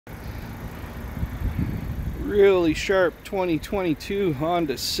Really sharp 2022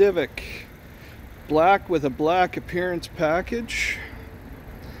 Honda Civic. Black with a black appearance package.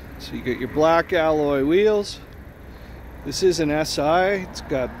 So you got your black alloy wheels. This is an SI. It's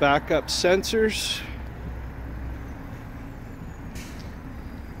got backup sensors.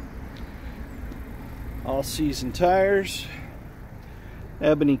 All season tires.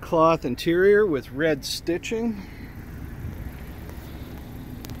 Ebony cloth interior with red stitching.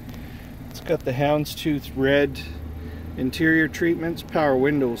 It's got the houndstooth red interior treatments, power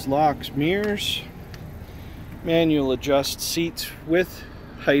windows, locks, mirrors, manual adjust seats with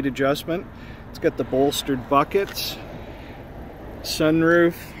height adjustment. It's got the bolstered buckets,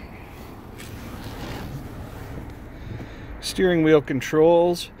 sunroof, steering wheel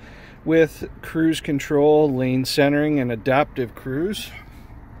controls with cruise control, lane centering, and adaptive cruise.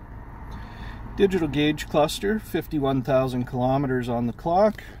 Digital gauge cluster, 51,000 kilometers on the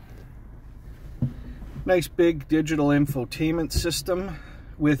clock. Nice big digital infotainment system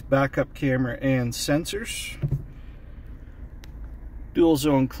with backup camera and sensors. Dual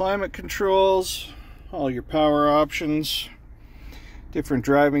zone climate controls, all your power options, different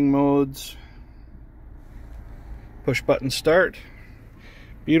driving modes, push button start.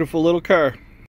 Beautiful little car.